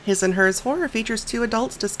His and Hers Horror features two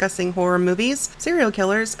adults discussing horror movies, serial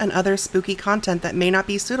killers, and other spooky content that may not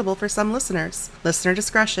be suitable for some listeners. Listener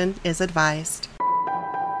discretion is advised.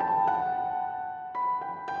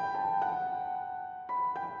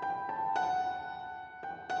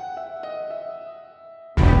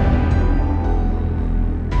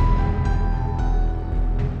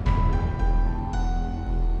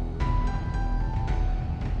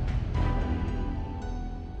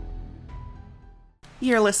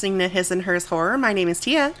 You're listening to His and Hers Horror. My name is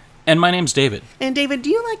Tia. And my name's David. And David, do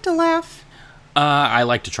you like to laugh? I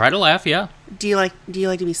like to try to laugh, yeah. Do you like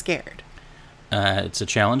to be scared? It's a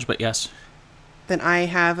challenge, but yes. Then I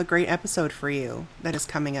have a great episode for you that is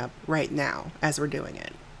coming up right now as we're doing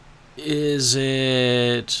it. Is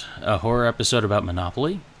it a horror episode about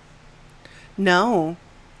Monopoly? No.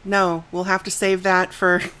 We'll have to save that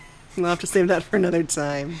for another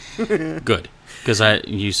time. Good. Because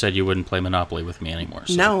you said you wouldn't play Monopoly with me anymore.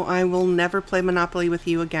 So. No, I will never play Monopoly with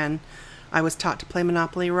you again. I was taught to play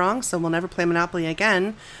Monopoly wrong, so we'll never play Monopoly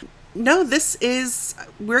again. No,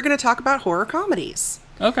 we're going to talk about horror comedies.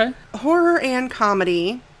 Okay. Horror and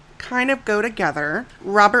comedy kind of go together.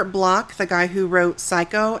 Robert Bloch, the guy who wrote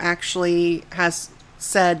Psycho, actually has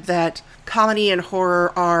said that comedy and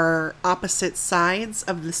horror are opposite sides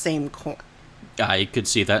of the same coin. I could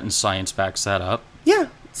see that, and science backs that up. Yeah.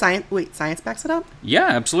 Science backs it up? Yeah,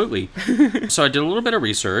 absolutely. So I did a little bit of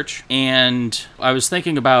research, and I was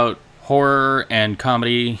thinking about horror and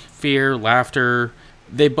comedy, fear, laughter.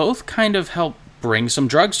 They both kind of help bring some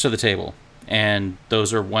drugs to the table, and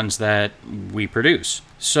those are ones that we produce.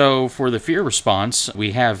 So for the fear response,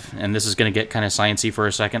 we have, and this is going to get kind of sciencey for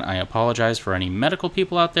a second, I apologize for any medical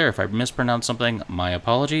people out there. If I mispronounced something, my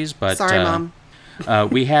apologies. But sorry, Mom.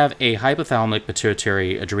 We have a hypothalamic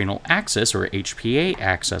pituitary adrenal axis, or HPA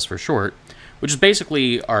axis for short, which is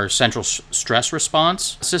basically our central stress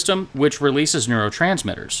response system, which releases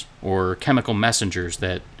neurotransmitters, or chemical messengers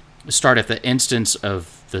that start at the instance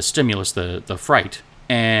of the stimulus, the fright,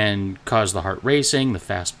 and cause the heart racing, the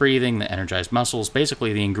fast breathing, the energized muscles,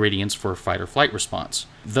 basically the ingredients for fight or flight response.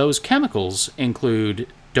 Those chemicals include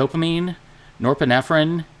dopamine,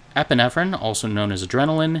 norepinephrine, epinephrine, also known as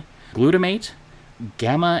adrenaline, glutamate,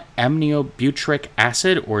 gamma-aminobutyric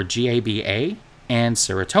acid, or GABA, and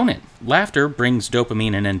serotonin. Laughter brings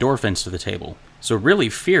dopamine and endorphins to the table. So really,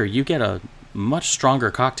 fear, you get a much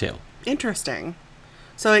stronger cocktail. Interesting.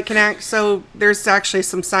 So there's actually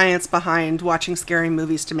some science behind watching scary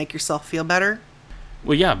movies to make yourself feel better?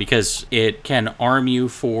 Well, yeah, because it can arm you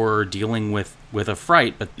for dealing with a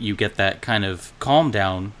fright, but you get that kind of calm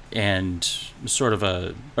down and sort of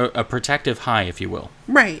a protective high, if you will.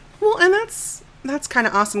 Right. Well, and that's kind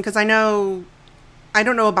of awesome, because I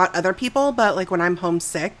don't know about other people, but like when I'm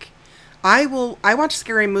homesick, I watch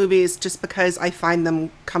scary movies just because I find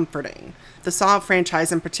them comforting. The Saw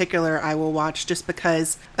franchise in particular, I will watch just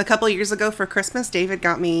because a couple years ago for Christmas, David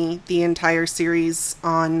got me the entire series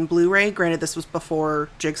on Blu-ray. Granted, this was before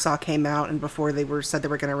Jigsaw came out and before they said they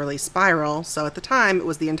were going to release Spiral. So at the time, it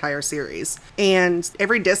was the entire series. And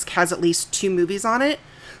every disc has at least 2 movies on it.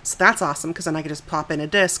 So that's awesome, because then I can just pop in a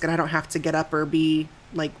disc and I don't have to get up or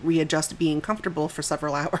readjust being comfortable for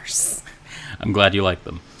several hours. I'm glad you like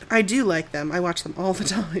them. I do like them. I watch them all the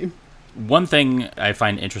time. One thing I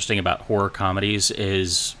find interesting about horror comedies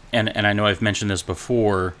is, and I know I've mentioned this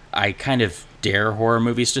before, I kind of dare horror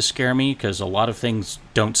movies to scare me, because a lot of things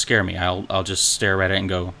don't scare me. I'll just stare at it and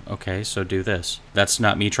go, okay, so do this. That's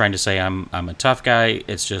not me trying to say I'm a tough guy.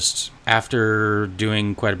 It's just after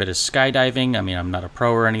doing quite a bit of skydiving, I mean, I'm not a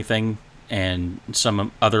pro or anything, and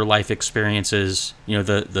some other life experiences,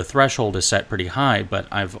 the threshold is set pretty high, but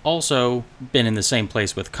I've also been in the same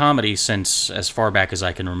place with comedy since as far back as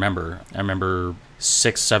I can remember. I remember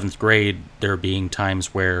 6th, 7th grade, there being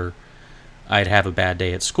times where I'd have a bad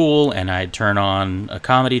day at school and I'd turn on a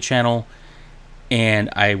comedy channel and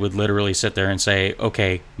I would literally sit there and say,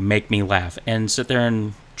 okay, make me laugh, and sit there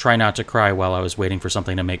and try not to cry while I was waiting for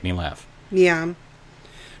something to make me laugh. Yeah.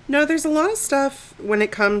 No, there's a lot of stuff when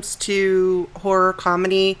it comes to horror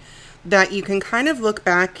comedy that you can kind of look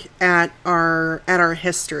back at our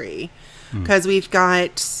history, because we've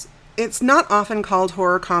got, it's not often called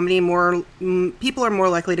horror comedy. People are more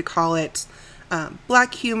likely to call it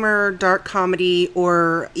black humor, dark comedy,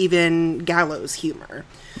 or even gallows humor.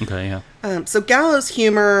 Okay, yeah. So gallows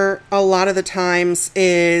humor a lot of the times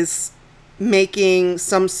is making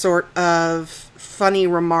some sort of funny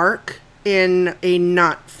remark in a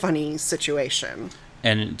not funny situation.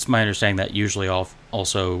 And it's my understanding that usually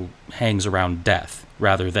also hangs around death,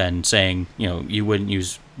 rather than saying, you wouldn't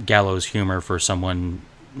use gallows humor for someone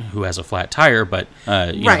who has a flat tire, but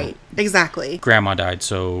you know, exactly. grandma died,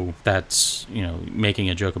 so that's, you know, making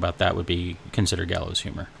a joke about that would be considered gallows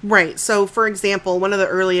humor. Right. So, for example, one of the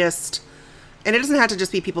earliest, and it doesn't have to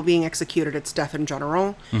just be people being executed, it's death in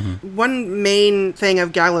general. One main thing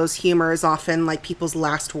of gallows humor is often like people's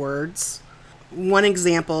last words. One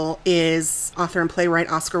example is author and playwright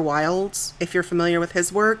Oscar Wilde, if you're familiar with his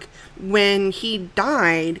work. When he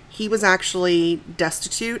died, he was actually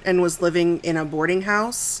destitute and was living in a boarding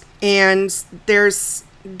house. And there's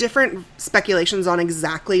different speculations on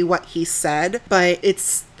exactly what he said, but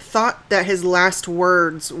it's thought that his last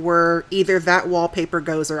words were either "that wallpaper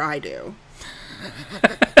goes" or "I do."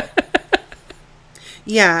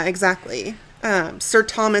 Yeah, exactly. Sir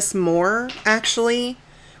Thomas More, actually,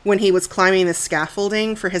 when he was climbing the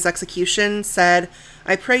scaffolding for his execution, said,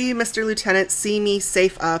 "I pray you, Mr. Lieutenant, see me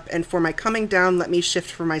safe up, and for my coming down, let me shift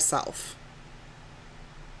for myself."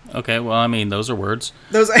 Okay, well, I mean, those are words.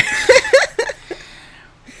 Those are...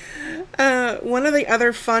 one of the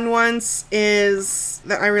other fun ones is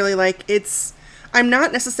that I really like. I'm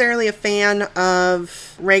not necessarily a fan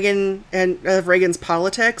of Reagan and of Reagan's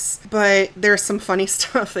politics, but there's some funny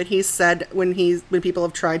stuff that he's said when people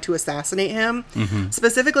have tried to assassinate him,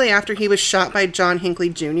 specifically after he was shot by John Hinckley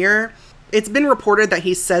Jr. It's been reported that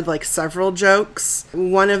he said like several jokes.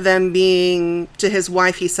 One of them being to his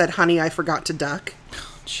wife, he said, "Honey, I forgot to duck."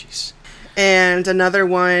 Jeez. And another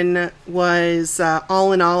one was,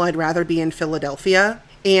 "All in all, I'd rather be in Philadelphia."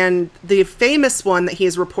 And the famous one that he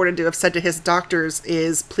is reported to have said to his doctors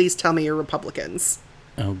is, "Please tell me you're Republicans."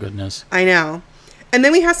 Oh, goodness. I know. And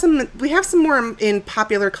then we have some more in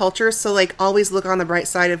popular culture. So like, always look on the bright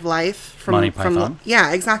side of life. Monty Python.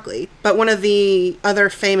 Yeah, exactly. But one of the other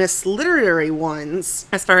famous literary ones,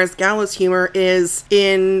 as far as gallows humor, is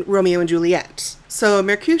in Romeo and Juliet. So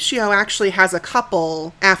Mercutio actually has a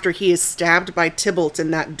couple after he is stabbed by Tybalt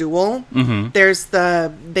in that duel. There's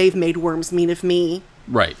the "they've made worms meat of me."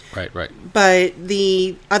 Right. But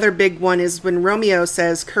the other big one is when Romeo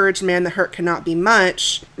says, "Courage, man, the hurt cannot be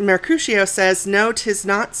much." Mercutio says, "No, 'tis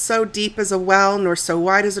not so deep as a well, nor so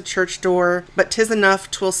wide as a church door, but 'tis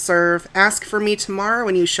enough, 'twill serve. Ask for me tomorrow,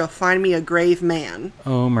 and you shall find me a grave man."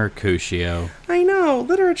 Oh, Mercutio. I know,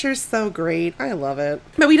 literature's so great. I love it.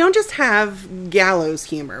 But we don't just have gallows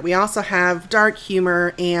humor. We also have dark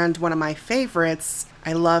humor, and one of my favorites,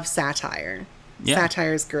 I love satire. Yeah.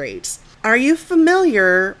 Satire is great. Are you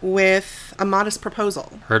familiar with A Modest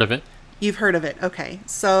Proposal? Heard of it? You've heard of it. Okay.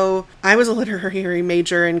 So I was a literary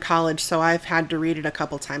major in college, so I've had to read it a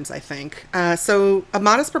couple times, I think. So A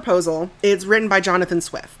Modest Proposal is written by Jonathan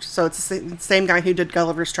Swift. So it's the same guy who did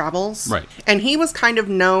Gulliver's Travels. Right. And he was kind of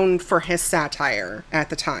known for his satire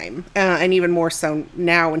at the time, and even more so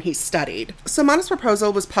now when he's studied. So Modest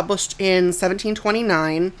Proposal was published in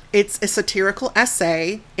 1729. It's a satirical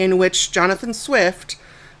essay in which Jonathan Swift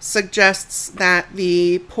suggests that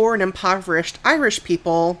the poor and impoverished Irish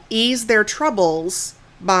people ease their troubles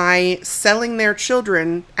by selling their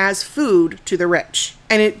children as food to the rich.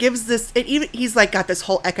 And it gives he's like got this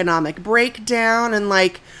whole economic breakdown and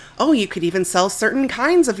like, oh, you could even sell certain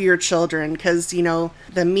kinds of your children because, you know,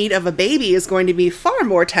 the meat of a baby is going to be far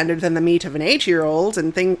more tender than the meat of an 8-year-old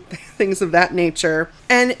and things of that nature.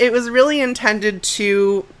 And it was really intended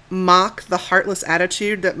to mock the heartless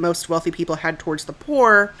attitude that most wealthy people had towards the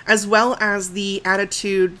poor, as well as the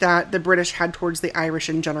attitude that the British had towards the Irish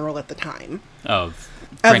in general at the time.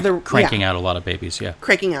 Cranking out a lot of babies, yeah.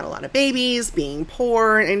 Cranking out a lot of babies, being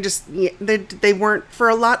poor, and just, they weren't, for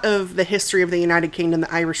a lot of the history of the United Kingdom,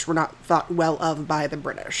 the Irish were not thought well of by the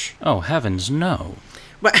British. Oh, heavens, no.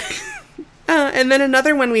 But, and then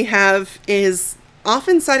another one we have is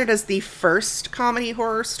often cited as the first comedy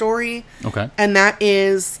horror story. Okay. And that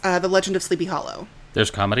is The Legend of Sleepy Hollow.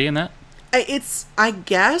 There's comedy in that? I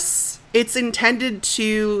guess, it's intended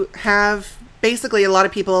to have basically a lot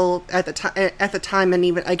of people at the time, and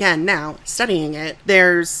even again now studying it,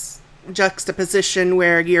 there's juxtaposition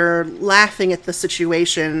where you're laughing at the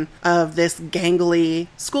situation of this gangly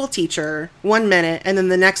school teacher one minute, and then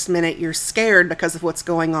the next minute you're scared because of what's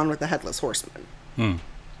going on with the Headless Horseman.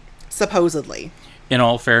 Supposedly. In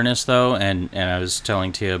all fairness, though, and I was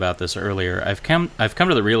telling Tia about this earlier, I've come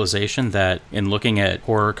to the realization that in looking at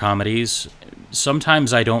horror comedies,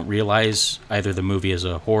 sometimes I don't realize either the movie is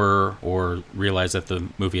a horror or realize that the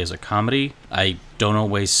movie is a comedy. I don't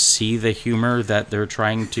always see the humor that they're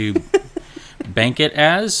trying to bank it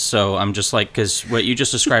as. So I'm just like, because what you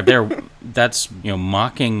just described there, that's,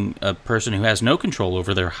 mocking a person who has no control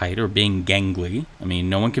over their height or being gangly. I mean,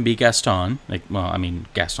 no one can be Gaston.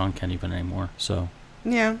 Gaston can't even anymore. So.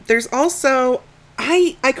 Yeah. There's also,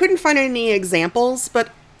 I couldn't find any examples, but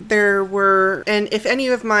There were, and if any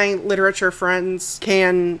of my literature friends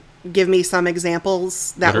can give me some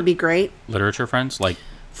examples, that would be great. Literature friends? Like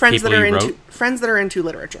friends people that are you into wrote? friends that are into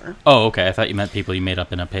literature. Oh, okay. I thought you meant people you made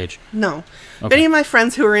up in a page. No. If Okay. any of my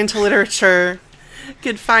friends who are into literature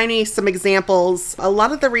could find me some examples. A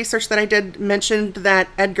lot of the research that I did mentioned that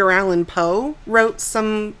Edgar Allan Poe wrote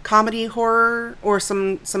some comedy horror or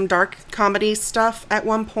some dark comedy stuff at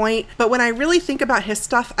one point. But when I really think about his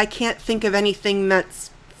stuff, I can't think of anything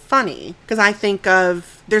that's funny. Because I think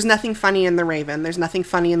of, there's nothing funny in The Raven. There's nothing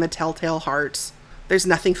funny in The Telltale Heart. There's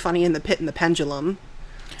nothing funny in The Pit and the Pendulum.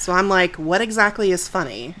 So I'm like, what exactly is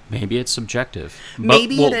funny? Maybe it's subjective.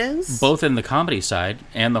 Maybe it is. Both in the comedy side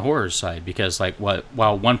and the horror side, because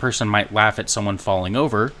while one person might laugh at someone falling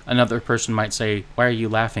over, another person might say, "Why are you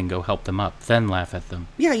laughing? Go help them up." Then laugh at them.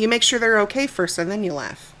 Yeah, you make sure they're okay first and then you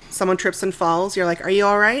laugh. Someone trips and falls, you're like, "Are you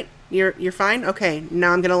all right? You're fine? Okay,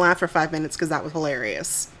 now I'm going to laugh for 5 minutes because that was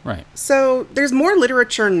hilarious." Right. So there's more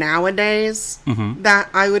literature nowadays that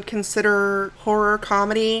I would consider horror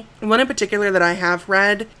comedy. One in particular that I have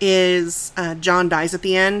read is John Dies at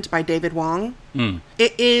the End by David Wong.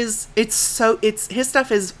 His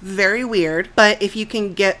stuff is very weird, but if you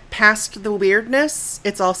can get past the weirdness,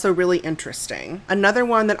 it's also really interesting. Another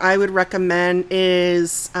one that I would recommend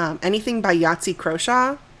is anything by Yahtzee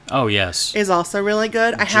Croshaw. Oh, yes. Is also really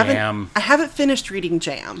good. I Jam. haven't finished reading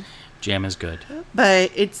Jam. Jam is good.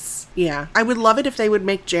 But it's, yeah. I would love it if they would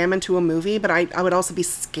make Jam into a movie, but I would also be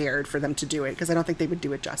scared for them to do it because I don't think they would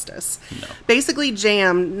do it justice. No. Basically,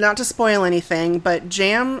 Jam, not to spoil anything, but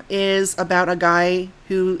Jam is about a guy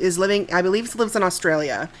who is living, I believe he lives in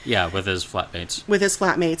Australia. Yeah, with his flatmates. With his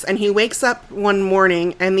flatmates. And he wakes up one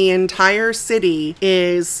morning and the entire city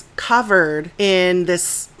is covered in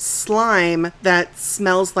this slime that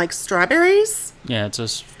smells like strawberries. Yeah, it's a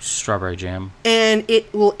strawberry jam. And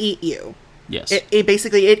it will eat you. Yes. It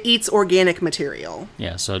basically, it eats organic material.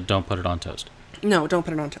 Yeah, so don't put it on toast. No, don't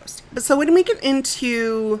put it on toast. But so when we get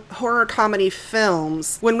into horror comedy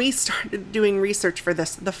films, when we started doing research for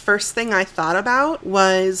this, the first thing I thought about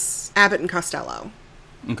was Abbott and Costello.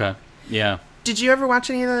 Okay. Yeah. Did you ever watch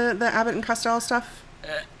any of the Abbott and Costello stuff?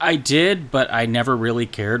 I did, but I never really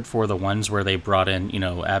cared for the ones where they brought in,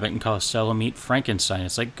 Abbott and Costello meet Frankenstein.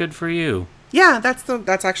 It's like, good for you. Yeah,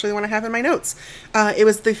 that's actually the one I have in my notes. It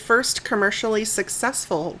was the first commercially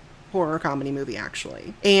successful horror comedy movie,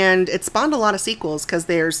 actually. And it spawned a lot of sequels because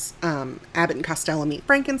there's Abbott and Costello Meet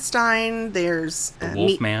Frankenstein, there's The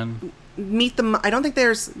Wolfman. Meet the... I don't think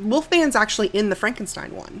there's... Wolfman's actually in the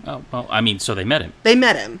Frankenstein one. Oh, well, I mean, so they met him. They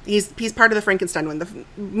met him. He's part of the Frankenstein one.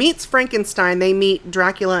 Meets Frankenstein, they meet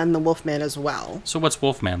Dracula and the Wolfman as well. So what's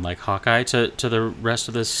Wolfman, like Hawkeye to the rest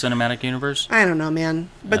of this cinematic universe? I don't know, man.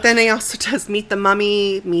 But then he also does Meet the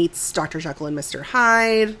Mummy, meets Dr. Jekyll and Mr.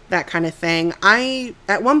 Hyde, that kind of thing.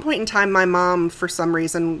 At one point in time, my mom, for some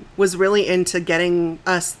reason, was really into getting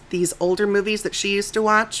us these older movies that she used to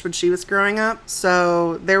watch when she was growing up.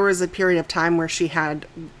 So there was a period of time where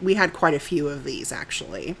we had quite a few of these,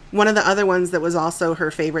 actually. One of the other ones that was also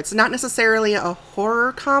her favorites, not necessarily a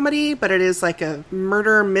horror comedy, but it is like a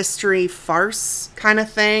murder mystery farce kind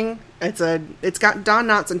of thing. It's got Don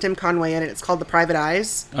Knotts and Tim Conway in it. It's called The Private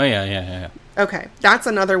Eyes. Oh, yeah. Okay, that's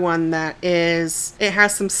another one that it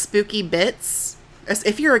has some spooky bits.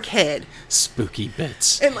 If you're a kid. Spooky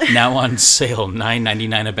Bits. Now on sale,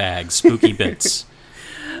 $9.99 a bag. Spooky Bits.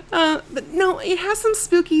 But no, it has some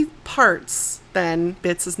spooky parts. Then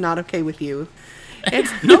Bits is not okay with you.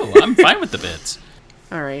 No, I'm fine with the bits.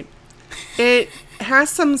 All right. It has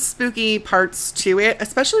some spooky parts to it,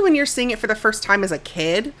 especially when you're seeing it for the first time as a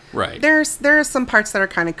kid. Right. There are some parts that are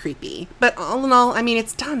kind of creepy. But all in all, I mean,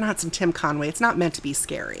 it's Don Knotts and Tim Conway. It's not meant to be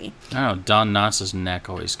scary. I don't know, Don Knotts' neck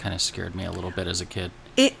always kind of scared me a little bit as a kid.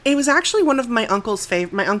 It was actually one of my uncle's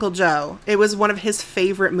my Uncle Joe. It was one of his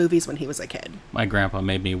favorite movies when he was a kid. My grandpa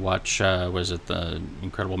made me watch, was it The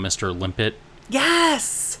Incredible Mr. Limpet?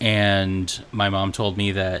 Yes! And my mom told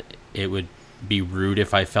me that it would be rude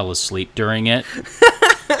if I fell asleep during it.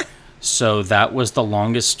 So that was the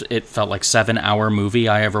longest, it felt like 7-hour movie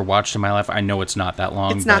I ever watched in my life. I know it's not that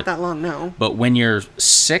long. It's not that long, no. But when you're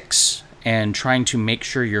 6 and trying to make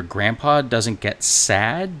sure your grandpa doesn't get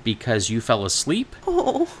sad because you fell asleep,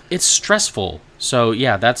 it's stressful. So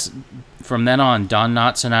yeah, that's from then on, Don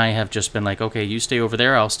Knotts and I have just been like, okay, you stay over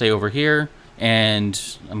there, I'll stay over here, and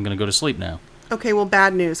I'm going to go to sleep now. Okay, well,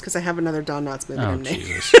 bad news, because I have another Don Knotts movie to name.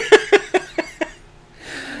 Jesus.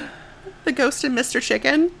 The Ghost and Mr.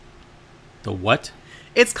 Chicken. The what?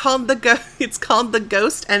 It's called The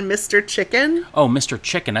Ghost and Mr. Chicken. Oh, Mr.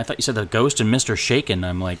 Chicken. I thought you said The Ghost and Mr. Shaken.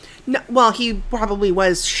 I'm like, No, well, he probably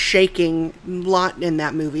was shaking a lot in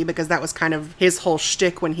that movie because that was kind of his whole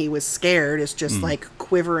shtick when he was scared, is just like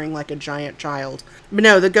quivering like a giant child. But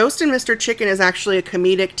no, The Ghost and Mr. Chicken is actually a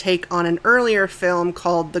comedic take on an earlier film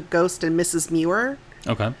called The Ghost and Mrs. Muir,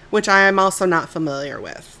 okay. which I am also not familiar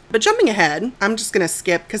with. But jumping ahead, I'm just going to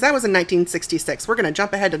skip, because that was in 1966. We're going to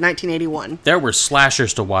jump ahead to 1981. There were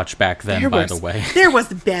slashers to watch back then, by the way. There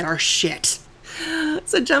was better shit.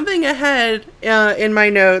 So jumping ahead in my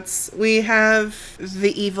notes, we have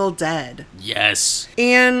The Evil Dead. Yes.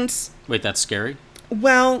 And, Wait, that's scary?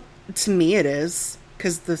 well, to me it is,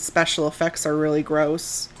 because the special effects are really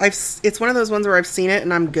gross. It's one of those ones where I've seen it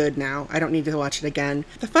and I'm good now. I don't need to watch it again.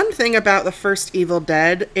 The fun thing about the first Evil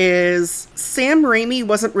Dead is Sam Raimi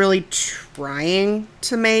wasn't really trying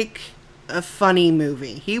to make a funny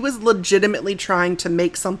movie. He was legitimately trying to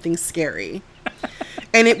make something scary.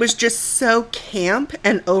 And it was just so camp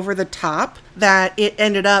and over the top that it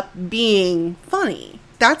ended up being funny.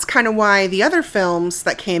 That's kind of why the other films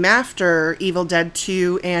that came after Evil Dead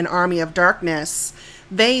 2 and Army of Darkness,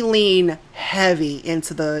 they lean heavy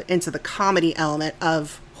into the comedy element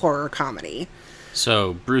of horror comedy.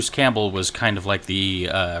 So Bruce Campbell was kind of like the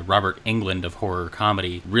Robert Englund of horror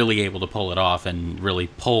comedy, really able to pull it off and really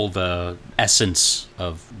pull the essence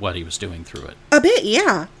of what he was doing through it. A bit,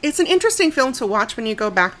 yeah. It's an interesting film to watch when you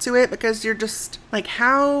go back to it, because you're just like,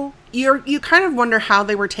 you kind of wonder how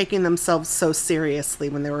they were taking themselves so seriously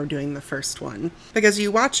when they were doing the first one. Because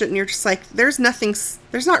you watch it and you're just like, there's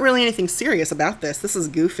not really anything serious about this. This is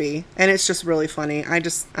goofy. And it's just really funny. I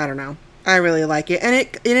don't know. I really like it. And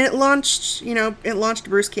it launched, it launched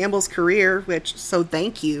Bruce Campbell's career, so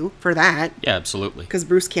thank you for that. Yeah, absolutely. Because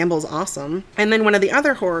Bruce Campbell's awesome. And then one of the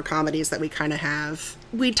other horror comedies that we kind of have,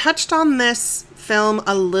 we touched on this film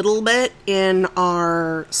a little bit in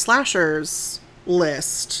our slashers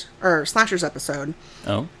list, or slashers episode.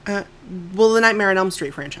 Oh? The Nightmare on Elm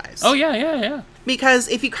Street franchise. Oh, yeah. Because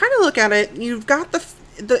if you kind of look at it, you've got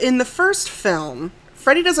in the first film,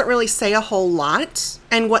 Freddy doesn't really say a whole lot,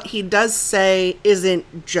 and what he does say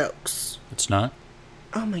isn't jokes. It's not?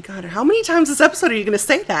 Oh my god, how many times this episode are you going to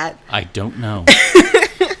say that? I don't know.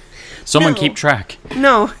 Someone keep track.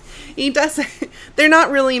 No, he doesn't.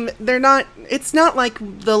 It's not like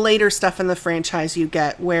the later stuff in the franchise you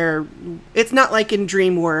get, where it's not like in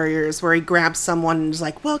Dream Warriors, where he grabs someone and is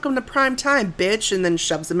like, welcome to prime time, bitch, and then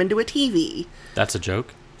shoves them into a TV. That's a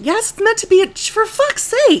joke? Yes, it's meant to be for fuck's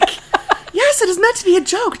sake. Yes, it is meant to be a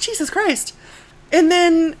joke. Jesus Christ. And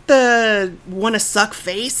then the wanna suck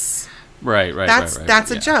face. Right.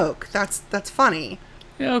 That's a joke. That's funny.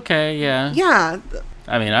 Yeah, okay, yeah. Yeah.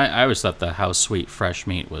 I mean, I always thought the How Sweet Fresh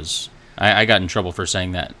Meat was... I got in trouble for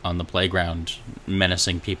saying that on the playground,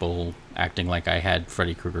 menacing people, acting like I had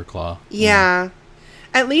Freddy Krueger claw. Yeah.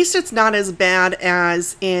 At least it's not as bad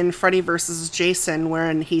as in Freddy vs. Jason,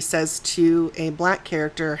 wherein he says to a black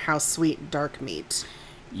character, how sweet dark meat.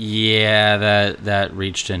 Yeah, that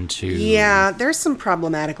reached into... Yeah, there's some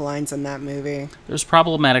problematic lines in that movie. There's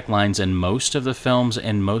problematic lines in most of the films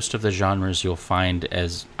and most of the genres you'll find,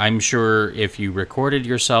 as I'm sure if you recorded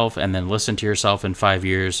yourself and then listened to yourself in 5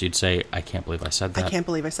 years, you'd say, I can't believe I said that. I can't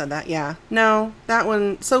believe I said that, yeah. No, that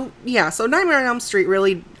one... So Nightmare on Elm Street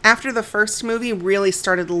really, after the first movie, really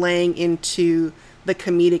started laying into the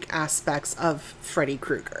comedic aspects of Freddy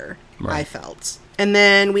Krueger, right. I felt. And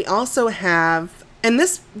then we also have... And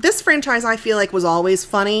this franchise, I feel like, was always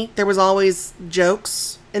funny. There was always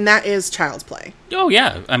jokes, and that is Child's Play. Oh,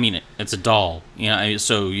 yeah. I mean, it's a doll.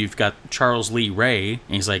 So you've got Charles Lee Ray, and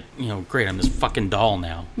he's like, great, I'm this fucking doll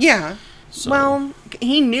now. Yeah. So. Well,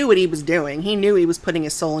 he knew what he was doing. He knew he was putting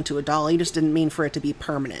his soul into a doll. He just didn't mean for it to be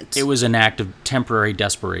permanent. It was an act of temporary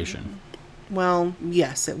desperation. Well,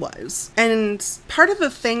 yes, it was. And part of the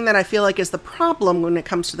thing that I feel like is the problem when it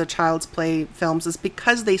comes to the Child's Play films is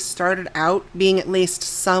because they started out being at least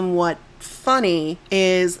somewhat funny,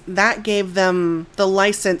 is that gave them the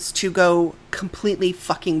license to go completely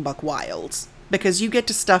fucking buck wild. Because you get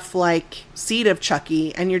to stuff like Seed of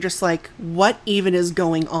Chucky, and you're just like, what even is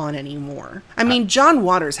going on anymore? I mean, John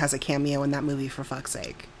Waters has a cameo in that movie, for fuck's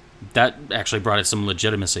sake. That actually brought it some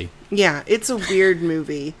legitimacy. Yeah, it's a weird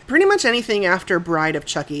movie. Pretty much anything after Bride of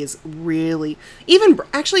Chucky is really... Even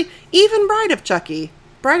Bride of Chucky.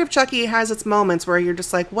 Bride of Chucky has its moments where you're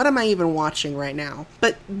just like, what am I even watching right now?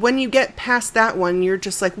 But when you get past that one, you're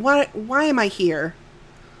just like, what? Why am I here?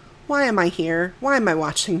 Why am I here? Why am I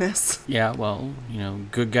watching this? Yeah, well,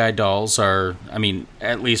 good guy dolls are, I mean,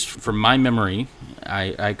 at least from my memory,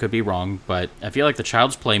 I could be wrong, but I feel like the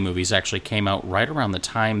Child's Play movies actually came out right around the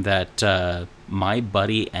time that My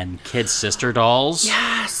Buddy and Kid Sister dolls.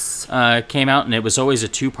 Yes. Came out, and it was always a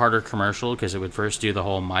two-parter commercial because it would first do the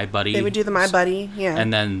whole My Buddy. They would do the My Buddy, yeah.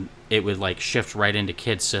 And then it would like shift right into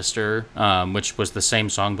Kid Sister, which was the same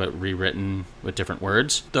song but rewritten with different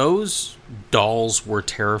words. Those dolls were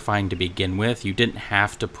terrifying to begin with. You didn't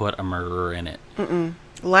have to put a murderer in it.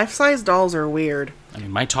 Life-size dolls are weird. I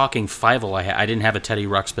mean, my talking Fievel, I didn't have a Teddy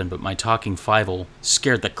Ruxpin, but my talking Fievel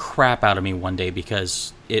scared the crap out of me one day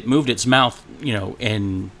because it moved its mouth,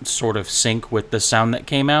 in sort of sync with the sound that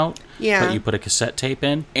came out. Yeah. But you put a cassette tape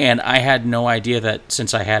in. And I had no idea that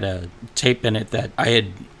since I had a tape in it that I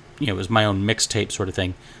had, it was my own mixtape sort of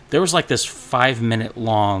thing. There was like this 5-minute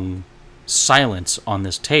long silence on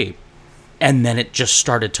this tape. And then it just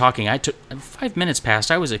started talking. 5 minutes passed.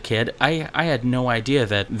 I was a kid. I had no idea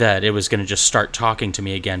that it was going to just start talking to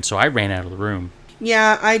me again. So I ran out of the room.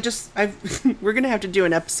 Yeah, we're going to have to do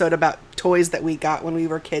an episode about toys that we got when we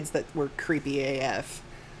were kids that were creepy AF.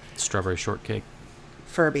 Strawberry shortcake.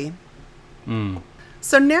 Furby.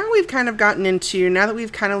 So now we've kind of gotten into, now that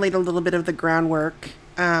we've kind of laid a little bit of the groundwork,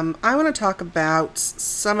 I want to talk about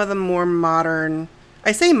some of the more modern...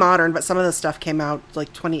 I say modern, but some of the stuff came out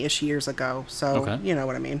like 20-ish years ago, so okay. You know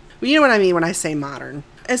what I mean. You know what I mean when I say modern.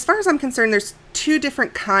 As far as I'm concerned, there's two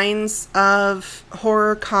different kinds of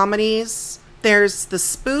horror comedies. There's the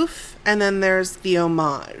spoof, and then there's the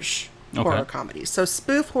homage horror comedies. So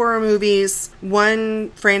spoof horror movies, one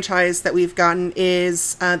franchise that we've gotten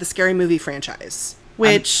is the Scary Movie franchise,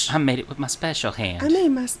 which... I made it with my special hand. I made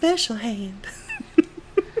my special hand.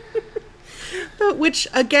 Which,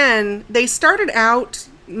 again, they started out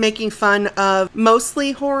making fun of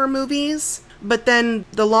mostly horror movies, but then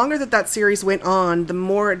the longer that series went on, the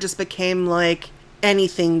more it just became like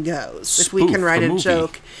anything goes. Spoof, if we can write a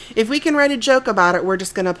joke. If we can write a joke about it, we're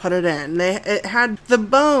just going to put it in. The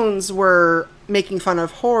Bones were making fun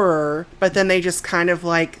of horror, but then they just kind of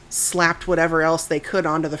like slapped whatever else they could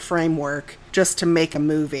onto the framework just to make a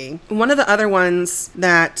movie. One of the other ones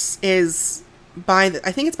that is... I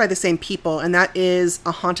think it's by the same people, and that is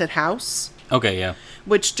A Haunted House. Okay, yeah.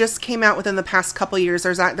 Which just came out within the past couple years.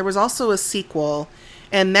 There was also a sequel,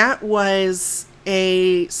 and that was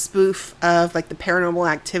a spoof of like the Paranormal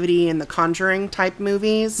Activity and the Conjuring type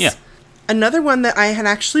movies. Yeah. Another one that I had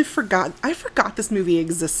actually forgot this movie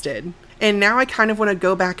existed. And now I kind of want to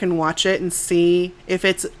go back and watch it and see if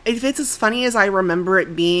it's as funny as I remember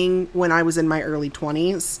it being when I was in my early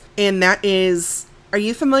 20s. And that is... Are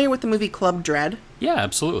you familiar with the movie Club Dread? Yeah,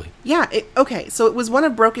 absolutely. Yeah, okay. So it was one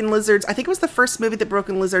of Broken Lizard's... I think it was the first movie that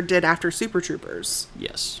Broken Lizard did after Super Troopers.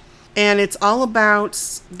 Yes. And it's all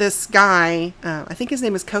about this guy... I think his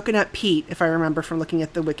name is Coconut Pete, if I remember from looking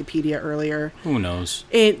at the Wikipedia earlier. Who knows?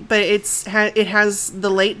 But it has the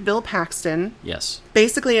late Bill Paxton. Yes.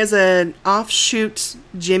 Basically as an offshoot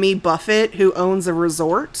Jimmy Buffett who owns a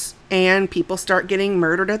resort. And people start getting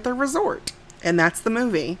murdered at the resort. And that's the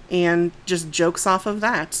movie, and just jokes off of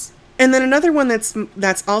that. And then another one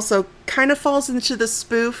that's also kind of falls into the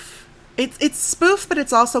spoof. It's spoof, but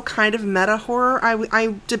it's also kind of meta horror.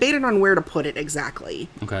 I debated on where to put it exactly.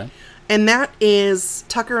 Okay. And that is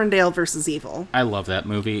Tucker and Dale versus Evil. I love that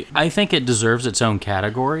movie. I think it deserves its own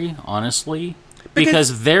category, honestly.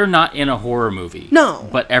 Because they're not in a horror movie. No.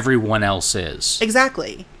 But everyone else is.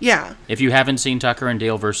 Exactly. Yeah. If you haven't seen Tucker and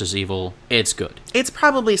Dale versus Evil, it's good. It's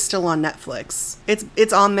probably still on Netflix.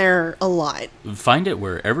 It's on there a lot. Find it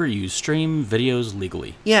wherever you stream videos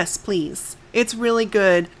legally. Yes, please. It's really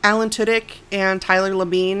good. Alan Tudyk and Tyler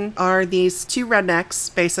Labine are these two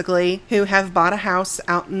rednecks, basically, who have bought a house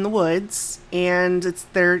out in the woods, and it's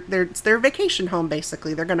their vacation home,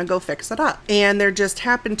 basically. They're going to go fix it up. And there just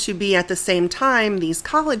happen to be, at the same time, these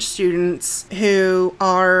college students who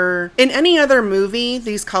are... In any other movie,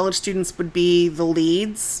 these college students would be the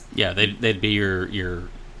leads. Yeah, they'd be your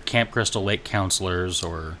Camp Crystal Lake counselors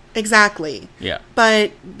or... Exactly. Yeah.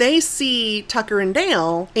 But they see Tucker and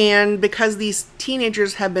Dale, and because these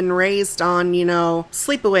teenagers have been raised on,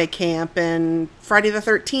 sleepaway camp and Friday the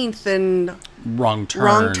 13th and... Wrong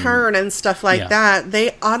Turn and stuff like that,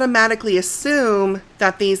 they automatically assume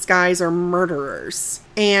that these guys are murderers.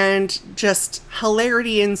 And just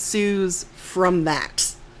hilarity ensues from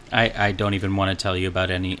that. I don't even want to tell you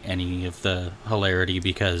about any of the hilarity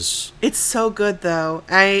because... It's so good, though.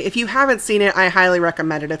 If you haven't seen it, I highly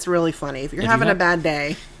recommend it. It's really funny. If you're having a bad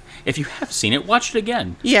day. If you have seen it, watch it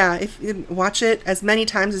again. Yeah, watch it as many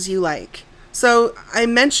times as you like. So, I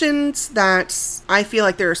mentioned that I feel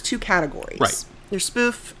like there's two categories. Right. There's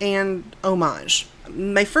spoof and homage.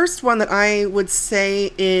 My first one that I would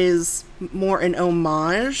say is more an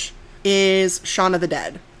homage is Shaun of the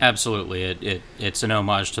Dead. Absolutely, it's an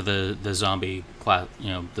homage to the zombie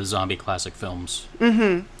the zombie classic films.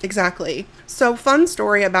 Exactly. So, fun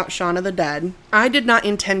story about Shaun of the Dead. I did not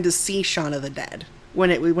intend to see Shaun of the Dead when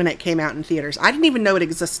it came out in theaters. I didn't even know it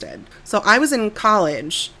existed. So I was in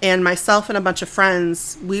college, and myself and a bunch of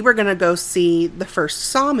friends, we were going to go see the first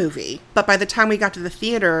Saw movie. But by the time we got to the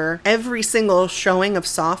theater, every single showing of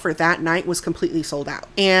Saw for that night was completely sold out.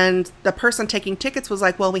 And the person taking tickets was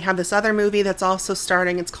like, well, we have this other movie that's also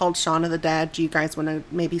starting. It's called Shaun of the Dead. Do you guys want to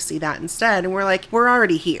maybe see that instead? And we're like, we're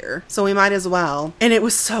already here, so we might as well. And it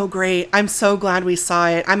was so great. I'm so glad we saw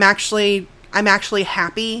it. I'm actually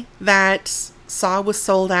happy that Saw was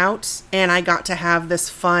sold out, and I got to have this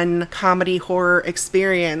fun comedy horror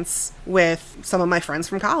experience with some of my friends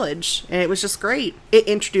from college, and it was just great. It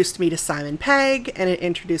introduced me to Simon Pegg, and it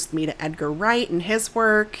introduced me to Edgar Wright and his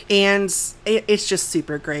work, and it's just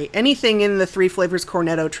super great. Anything in the Three Flavors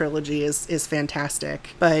Cornetto trilogy is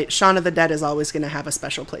fantastic, but Shaun of the Dead is always going to have a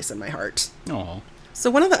special place in my heart. Oh. So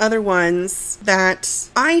one of the other ones that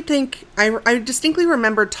I think I distinctly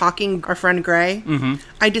remember talking our friend Gray. Mm-hmm.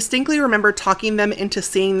 I distinctly remember talking them into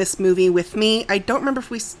seeing this movie with me. I don't remember if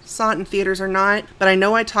we saw it in theaters or not, but I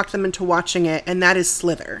know I talked them into watching it, and that is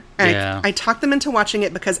Slither. And yeah. I talked them into watching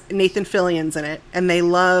it because Nathan Fillion's in it, and they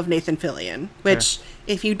love Nathan Fillion, which... Sure.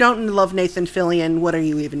 If you don't love Nathan Fillion, what are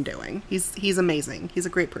you even doing? He's amazing. He's a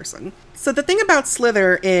great person. So the thing about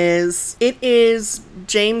Slither is it is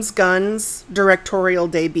James Gunn's directorial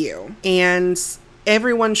debut. And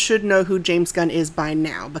everyone should know who James Gunn is by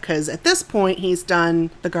now, because at this point he's done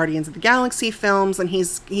the Guardians of the Galaxy films, and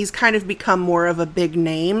he's kind of become more of a big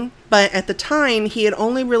name. But at the time, he had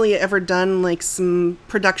only really ever done like some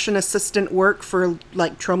production assistant work for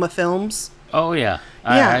like Troma Films. Oh, yeah.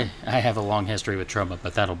 Yeah. I have a long history with Troma,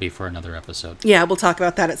 but that'll be for another episode. Yeah, we'll talk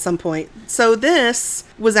about that at some point. So this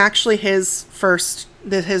was actually his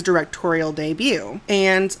directorial debut.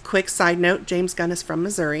 And quick side note, James Gunn is from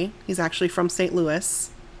Missouri. He's actually from St.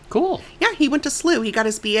 Louis. Cool. Yeah, he went to SLU. He got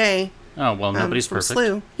his BA. Oh, well, nobody's from perfect.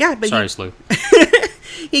 SLU. Yeah, but sorry, SLU.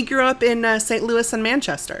 He grew up in St. Louis and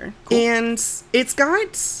Manchester. Cool. And it's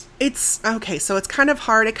okay, so it's kind of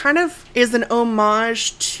hard. It kind of is an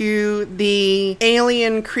homage to the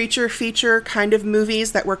alien creature feature kind of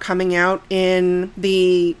movies that were coming out in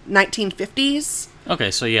the 1950s.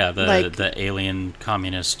 Okay, so yeah, the alien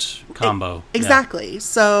communist combo. Exactly. Yeah.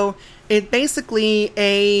 So it basically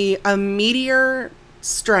a meteor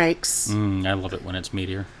strikes. I love it when it's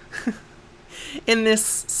meteor. In this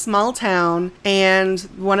small town, and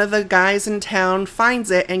one of the guys in town finds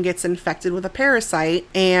it and gets infected with a parasite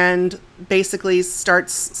and basically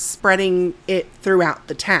starts spreading it throughout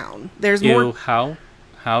the town. There's more.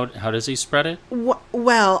 How does he spread it?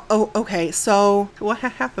 Okay. So what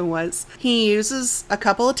happened was he uses a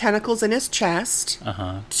couple of tentacles in his chest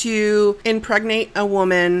to impregnate a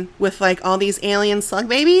woman with like all these alien slug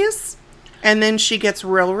babies. And then she gets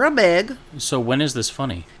real big. So when is this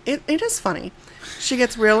funny? It is funny. She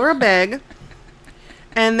gets real big.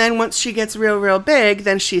 And then once she gets real big,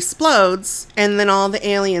 then she explodes. And then all the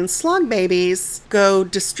alien slug babies go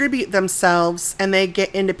distribute themselves, and they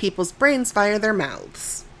get into people's brains via their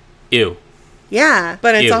mouths. Ew. Yeah,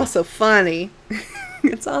 but it's Ew. Also funny.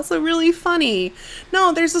 It's also really funny.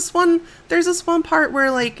 No, there's this one part where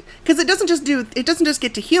like, because it doesn't just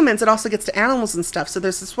get to humans, it also gets to animals and stuff. So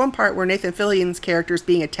there's this one part where Nathan Fillion's character is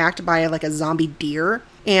being attacked by like a zombie deer,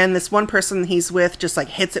 and this one person he's with just like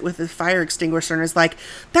hits it with a fire extinguisher and is like,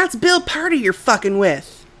 "That's Bill Party you're fucking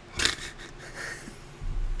with."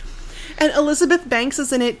 And Elizabeth Banks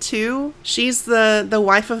is in it too. She's the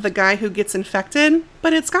wife of the guy who gets infected.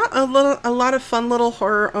 But it's got a lot of fun little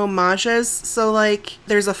horror homages. So like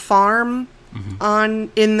there's a farm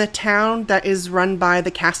in the town that is run by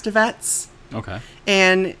the Castavets. Okay.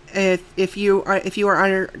 And if you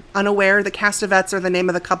are unaware, the Castavets are the name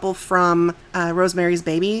of the couple from Rosemary's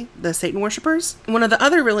Baby, the Satan worshippers. One of the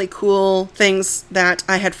other really cool things that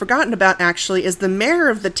I had forgotten about actually is the mayor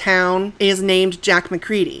of the town is named Jack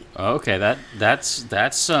McCready. Okay,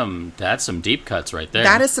 that's some deep cuts right there.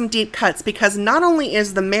 That is some deep cuts, because not only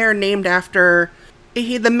is the mayor named after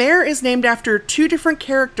the mayor is named after two different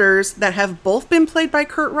characters that have both been played by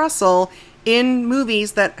Kurt Russell in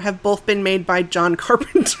movies that have both been made by John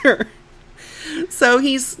Carpenter. So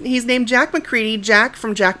he's named Jack McCready, Jack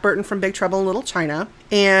from Jack Burton from Big Trouble in Little China,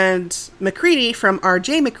 and McCready from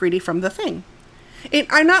R.J. McCready from The Thing.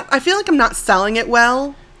 I feel like I'm not selling it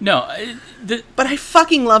well. No, but I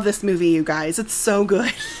fucking love this movie, you guys. It's so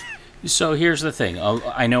good. So here's the thing.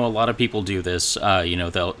 I know a lot of people do this.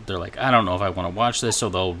 They're like, I don't know if I want to watch this, so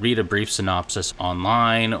they'll read a brief synopsis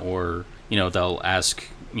online, or they'll ask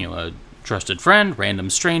a trusted friend, random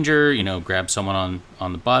stranger, grab someone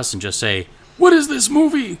on the bus and just say, "What is this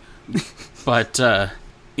movie?" But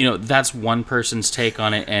that's one person's take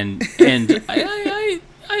on it, and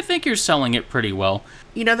I think you're selling it pretty well.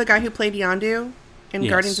 You know the guy who played Yondu in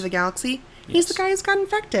Guardians of the Galaxy? He's the guy who's got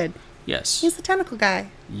infected. Yes. He's the tentacle guy.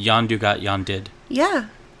 Yondu got Yondid. Yeah.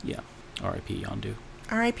 Yeah. R.I.P. Yondu.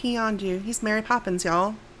 R.I.P. Yondu. He's Mary Poppins,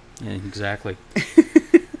 y'all. Yeah, exactly.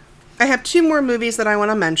 I have 2 more movies that I want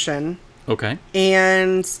to mention. Okay.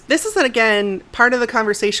 And this is, again, part of the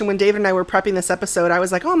conversation when David and I were prepping this episode. I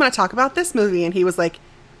was like, I'm going to talk about this movie. And he was like,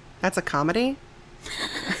 that's a comedy?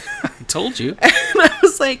 I told you. And I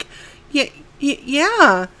was like,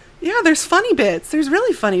 yeah, there's funny bits. There's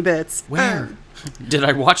really funny bits. Where? Did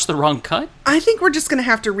I watch the wrong cut? I think we're just going to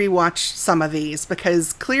have to rewatch some of these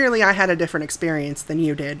because clearly I had a different experience than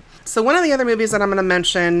you did. So one of the other movies that I'm going to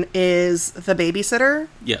mention is The Babysitter.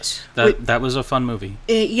 Yes, that was a fun movie.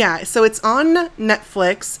 So it's on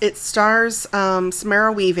Netflix. It stars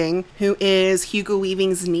Samara Weaving, who is Hugo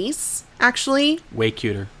Weaving's niece, actually. Way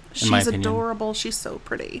cuter, in my opinion. She's adorable. She's so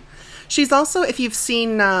pretty. She's also, if you've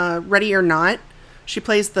seen Ready or Not, she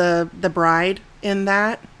plays the bride in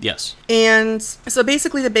that. Yes. And so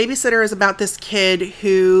basically The Babysitter is about this kid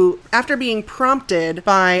who, after being prompted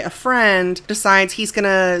by a friend, decides he's going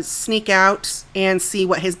to sneak out and see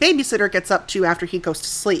what his babysitter gets up to after he goes to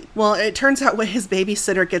sleep. Well, it turns out what his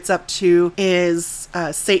babysitter gets up to is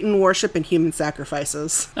Satan worship and human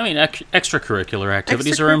sacrifices. I mean, extracurricular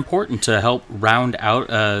activities are important to help round out,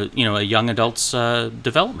 a young adult's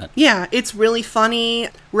development. Yeah, it's really funny.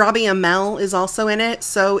 Robbie Amell is also in it.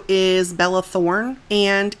 So is Bella Thorne.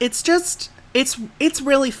 And it's just, it's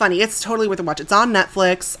really funny. It's totally worth a watch. It's on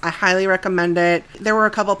Netflix. I highly recommend it. There were a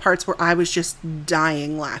couple parts where I was just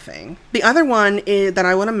dying laughing. The other one that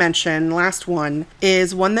I want to mention, last one,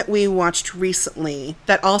 is one that we watched recently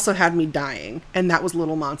that also had me dying, and that was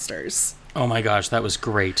Little Monsters. Oh my gosh, that was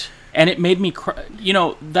great. And it made me cry.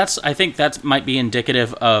 I think that might be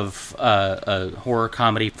indicative of a horror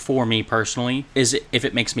comedy for me personally, is if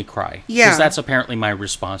it makes me cry. Yeah. Because that's apparently my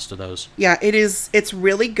response to those. Yeah, it is. It's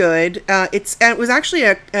really good. It was actually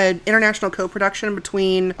an international co-production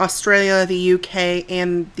between Australia, the UK,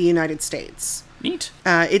 and the United States. Neat.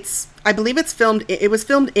 I believe it was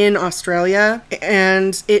filmed in Australia,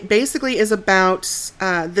 and it basically is about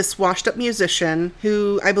this washed-up musician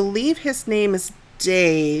who, I believe his name is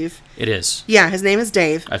Dave. It is. Yeah, his name is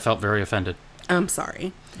Dave. I felt very offended. I'm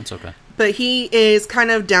sorry. It's okay. But he is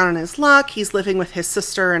kind of down on his luck. He's living with his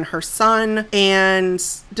sister and her son, and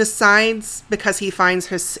decides, because he finds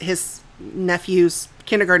his nephew's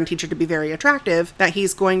kindergarten teacher to be very attractive, that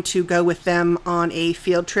he's going to go with them on a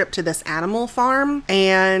field trip to this animal farm.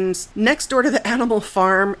 And next door to the animal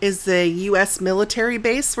farm is the U.S. military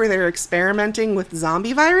base where they're experimenting with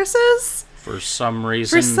zombie viruses. For some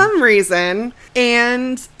reason.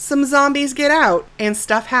 And some zombies get out, and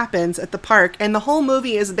stuff happens at the park. And the whole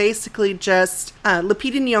movie is basically just,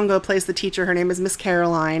 Lupita Nyong'o plays the teacher. Her name is Miss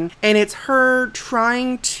Caroline. And it's her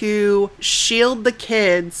trying to shield the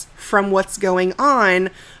kids from what's going on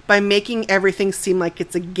by making everything seem like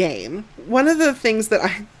it's a game. One of the things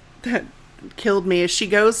that killed me is she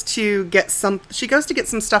goes to get some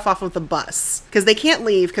stuff off of the bus because they can't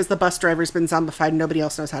leave because the bus driver's been zombified and nobody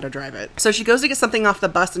else knows how to drive it. So she goes to get something off the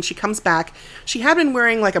bus and she comes back. She had been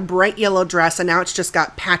wearing like a bright yellow dress and now it's just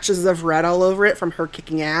got patches of red all over it from her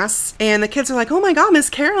kicking ass. And the kids are like, "Oh my God, Miss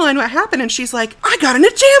Caroline, what happened?" And she's like, "I got in a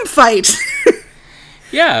jam fight."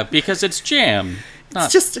 Yeah, because it's jam. Not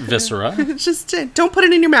just viscera. Just don't put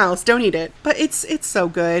it in your mouth. Don't eat it. But it's so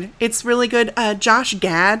good. It's really good. Josh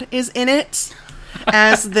Gad is in it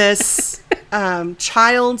as this American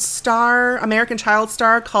child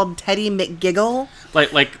star called Teddy McGiggle.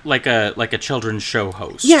 Like a children's show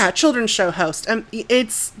host. Yeah, children's show host.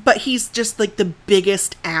 But he's just like the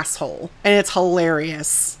biggest asshole, and it's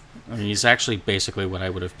hilarious. I mean, he's actually basically what I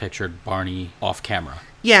would have pictured Barney off camera.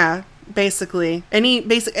 Yeah. Basically,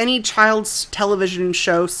 any child's television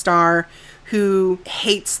show star who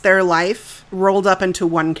hates their life rolled up into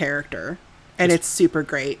one character, and it's super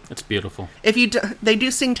great. It's beautiful. They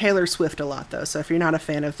do sing Taylor Swift a lot though, so if you're not a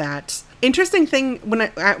fan of that, interesting thing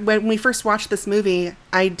when we first watched this movie,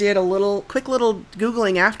 I did a quick little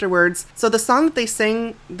Googling afterwards. So the song that they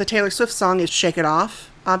sing, the Taylor Swift song, is "Shake It Off."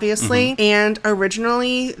 Obviously. Mm-hmm. And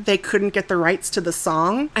originally they couldn't get the rights to the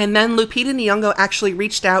song. And then Lupita Nyong'o actually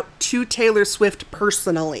reached out to Taylor Swift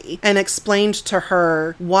personally and explained to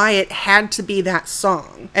her why it had to be that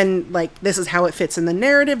song. And like, this is how it fits in the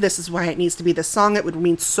narrative. This is why it needs to be the song. It would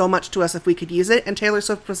mean so much to us if we could use it. And Taylor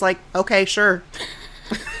Swift was like, "Okay, sure."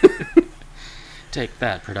 Take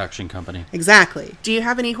that, production company. Exactly. Do you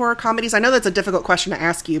have any horror comedies? I know that's a difficult question to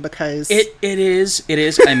ask you because It is.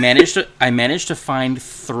 I managed to find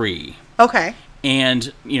 3. Okay.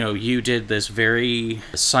 And, you did this very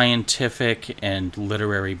scientific and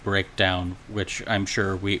literary breakdown, which I'm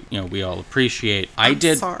sure we all appreciate.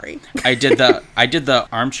 Sorry. I did the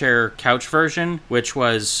armchair couch version, which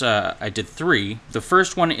was I did 3. The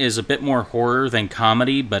first one is a bit more horror than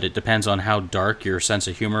comedy, but it depends on how dark your sense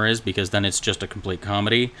of humor is, because then it's just a complete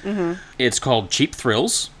comedy. Mm-hmm. It's called Cheap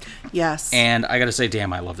Thrills. Yes. And I gotta say,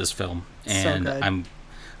 damn, I love this film. And so good.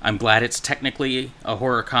 I'm glad it's technically a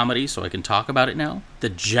horror comedy, so I can talk about it now. The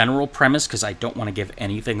general premise, because I don't want to give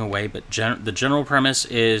anything away, but the general premise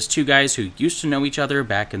is 2 guys who used to know each other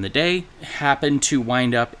back in the day happen to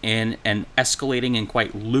wind up in an escalating and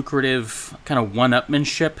quite lucrative kind of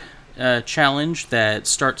one-upmanship challenge that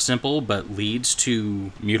starts simple but leads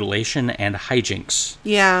to mutilation and hijinks.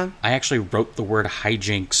 Yeah. I actually wrote the word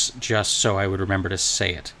hijinks just so I would remember to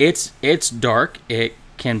say it. It's dark. It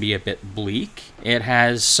can be a bit bleak. It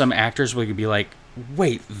has some actors where you'd be like,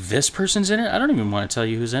 wait, this person's in it? I don't even want to tell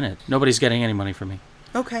you who's in it. Nobody's getting any money from me.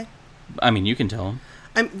 Okay. I mean, you can tell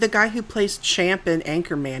them. The guy who plays Champ in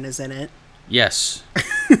Anchorman is in it. Yes.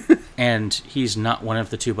 And he's not one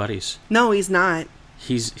of the 2 buddies. No, he's not.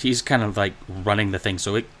 He's kind of like running the thing.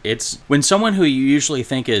 So it's when someone who you usually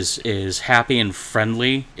think is happy and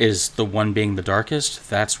friendly is the one being the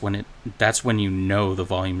darkest, that's when the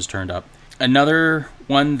volume's turned up. Another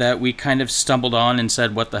one that we kind of stumbled on and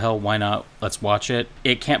said, what the hell, why not? Let's watch it.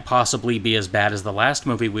 It can't possibly be as bad as the last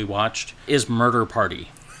movie we watched, is Murder Party.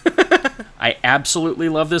 I absolutely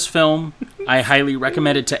love this film. I highly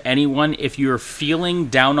recommend it to anyone. If you're feeling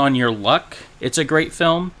down on your luck, it's a great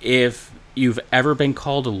film. If you've ever been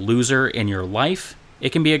called a loser in your life,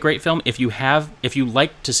 it can be a great film. If you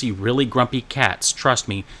like to see really grumpy cats, trust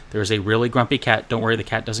me, there's a really grumpy cat. Don't worry, the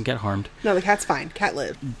cat doesn't get harmed. No, the cat's fine. Cat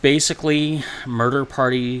lived. Basically, Murder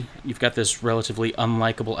Party, you've got this relatively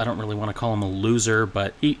unlikable, I don't really want to call him a loser,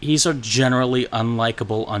 but he's a generally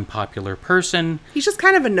unlikable, unpopular person. He's just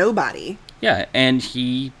kind of a nobody. Yeah, and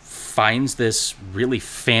he finds this really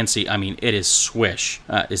fancy, I mean, it is swish.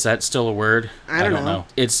 Is that still a word? I don't know.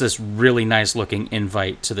 It's this really nice looking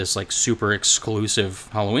invite to this like super exclusive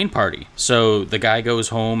Halloween party. So the guy goes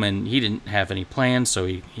home and he didn't have any plans, so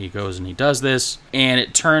he goes and he does this. And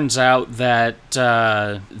it turns out that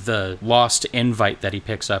the lost invite that he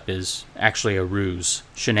picks up is actually a ruse.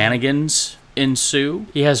 Shenanigans ensue.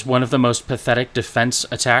 He has one of the most pathetic defense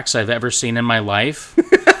attacks I've ever seen in my life.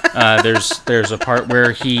 There's a part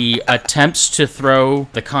where he attempts to throw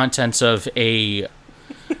the contents of a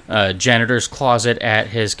janitor's closet at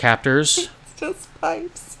his captors. It's just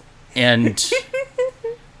pipes. And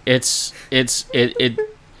it's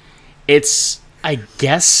I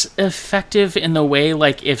guess effective in the way,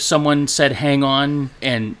 like if someone said hang on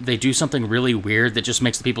and they do something really weird that just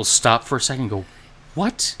makes the people stop for a second and go,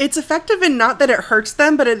 what? It's effective in not that it hurts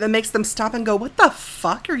them, but it makes them stop and go, what the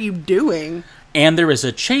fuck are you doing? And there is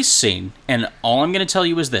a chase scene, and all I'm going to tell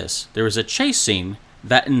you is this. There is a chase scene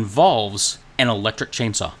that involves an electric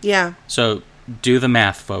chainsaw. Yeah. So do the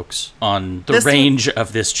math, folks, on the range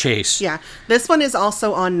of this chase. Yeah. This one is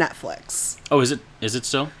also on Netflix. Oh, is it? Is it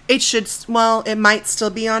still? It should, well, it might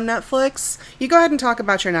still be on Netflix. You go ahead and talk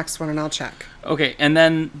about your next one, and I'll check. Okay, and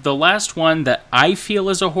then the last one that I feel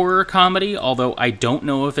is a horror comedy, although I don't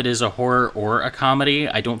know if it is a horror or a comedy.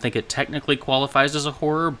 I don't think it technically qualifies as a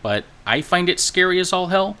horror, but I find it scary as all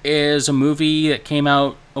hell, is a movie that came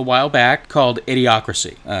out a while back called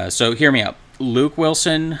Idiocracy. So hear me out. Luke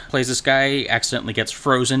Wilson plays this guy, accidentally gets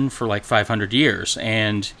frozen for like 500 years,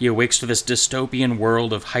 and he awakes to this dystopian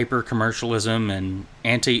world of hyper-commercialism and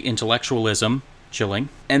anti-intellectualism. Chilling.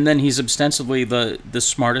 And then he's ostensibly the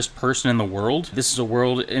smartest person in the world. This is a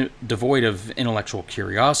world devoid of intellectual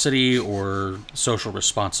curiosity or social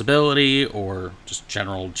responsibility or just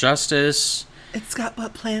general justice. It's got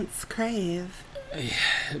what plants crave.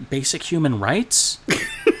 Basic human rights?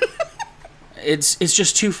 It's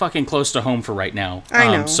just too fucking close to home for right now.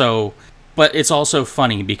 I know. But it's also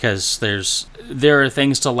funny because there are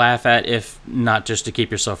things to laugh at, if not just to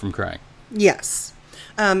keep yourself from crying. Yes.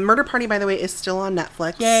 Murder Party, by the way, is still on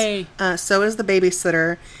Netflix. Yay! So is The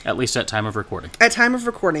Babysitter. At least at time of recording. At time of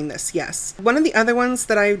recording this, yes. One of the other ones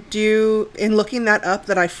that I do, in looking that up,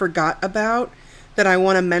 that I forgot about, that I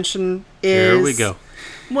want to mention is... Here we go.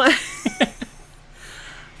 What?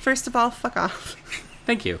 First of all, fuck off.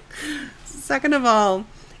 Thank you. Second of all,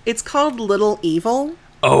 it's called Little Evil.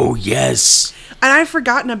 Oh, yes. And I've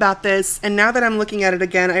forgotten about this, and now that I'm looking at it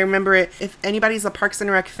again, I remember it. If anybody's a Parks and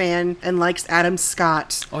Rec fan and likes Adam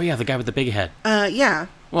Scott. Oh, yeah, the guy with the big head. Yeah.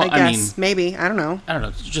 Well, I guess. Maybe. I don't know.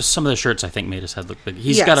 Just some of the shirts, I think, made his head look big.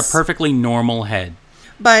 He's Yes. got a perfectly normal head.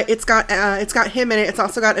 But it's got him in it. It's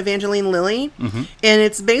also got Evangeline Lilly. And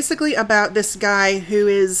it's basically about this guy who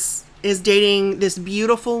is dating this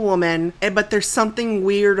beautiful woman, but there's something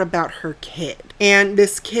weird about her kid. And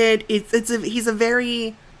this kid, he's a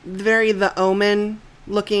very, very The Omen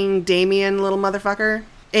looking Damien little motherfucker.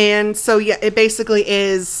 And so, yeah, it basically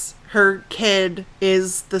is her kid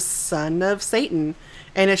is the son of Satan.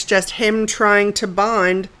 And it's just him trying to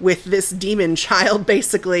bond with this demon child,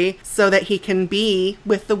 basically, so that he can be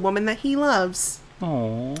with the woman that he loves.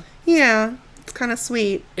 Oh. Yeah, it's kind of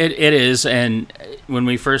sweet. It is, and when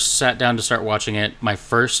we first sat down to start watching it, my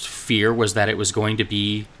first fear was that it was going to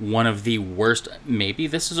be one of the worst. Maybe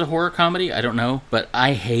this is a horror comedy, I don't know. But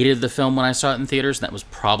I hated the film when I saw it in theaters, and that was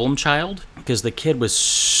Problem Child, because the kid was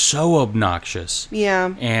so obnoxious.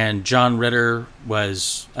 Yeah. And John Ritter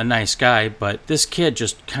was a nice guy, but this kid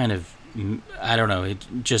just kind of, I don't know, it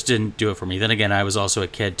just didn't do it for me. Then again, I was also a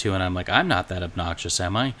kid too, and I'm like, I'm not that obnoxious,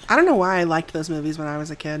 am I? I don't know why I liked those movies when I was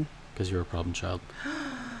a kid. Because you were a problem child.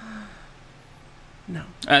 No.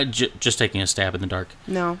 Just taking a stab in the dark.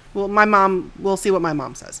 No. Well, we'll see what my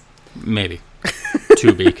mom says. Maybe.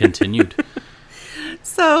 To be continued.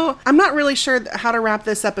 So, I'm not really sure how to wrap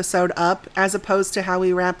this episode up as opposed to how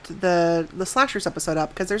we wrapped the Slashers episode up,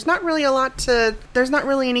 because there's not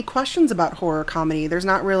really any questions about horror comedy. There's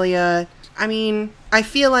not really I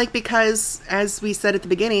feel like because, as we said at the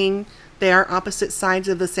beginning, they are opposite sides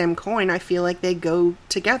of the same coin, I feel like they go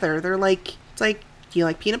together. It's like, do you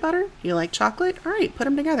like peanut butter? Do you like chocolate? All right, put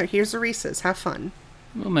them together. Here's a Reese's. Have fun.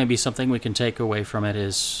 Well, maybe something we can take away from it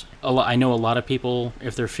is, I know a lot of people,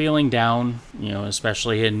 if they're feeling down,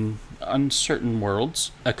 especially in uncertain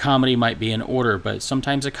worlds, a comedy might be in order, but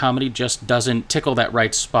sometimes a comedy just doesn't tickle that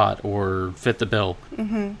right spot or fit the bill.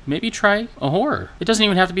 Mm-hmm. Maybe try a horror. It doesn't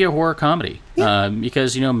even have to be a horror comedy. Yeah.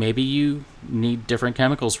 Because, maybe you need different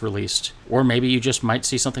chemicals released. Or maybe you just might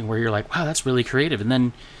see something where you're like, wow, that's really creative. And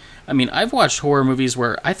then, I've watched horror movies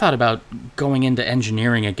where I thought about going into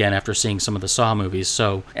engineering again after seeing some of the Saw movies.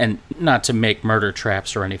 So, and not to make murder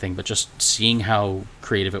traps or anything, but just seeing how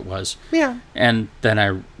creative it was. Yeah. And then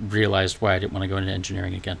I realized why I didn't want to go into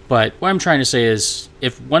engineering again. But what I'm trying to say is,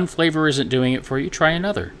 if one flavor isn't doing it for you, try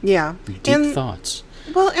another. Yeah. Deep thoughts.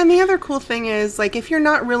 Well, and the other cool thing is, like, if you're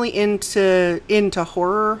not really into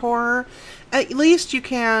horror, at least you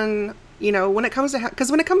can... when it comes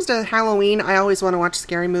to Halloween, I always want to watch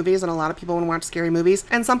scary movies, and a lot of people want to watch scary movies,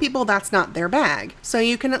 and some people, that's not their bag. So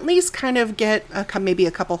you can at least kind of get maybe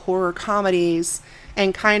a couple horror comedies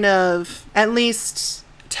and kind of at least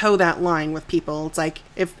toe that line with people. It's like,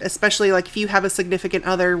 especially if you have a significant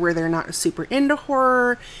other where they're not super into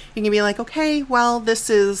horror, you can be like, okay, well, this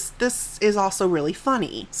is also really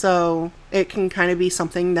funny. So it can kind of be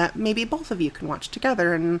something that maybe both of you can watch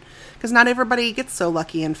together, and because not everybody gets so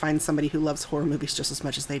lucky and finds somebody who loves horror movies just as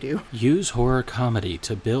much as they do. Use horror comedy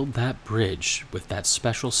to build that bridge with that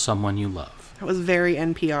special someone you love. That was very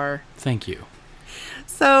NPR. Thank you.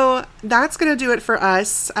 So that's going to do it for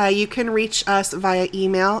us. You can reach us via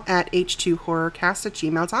email at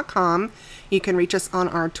h2horrorcast@gmail.com. You can reach us on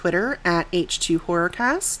our Twitter at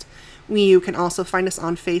h2horrorcast. You can also find us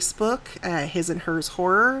on Facebook, His and Hers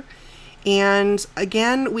Horror. And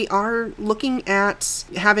again, we are looking at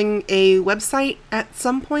having a website at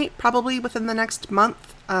some point, probably within the next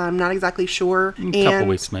month. I'm not exactly sure. Couple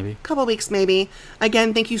weeks maybe.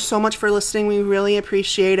 Again, thank you so much for listening. We really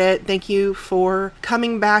appreciate it. Thank you for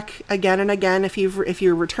coming back again and again. If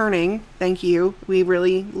you're returning, thank you. We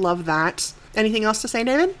really love that. Anything else to say,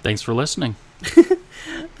 David? Thanks for listening.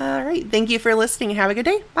 All right. Thank you for listening. Have a good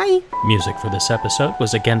day. Bye. Music for this episode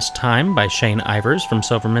was Against Time by Shane Ivers from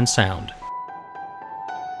Silverman Sound.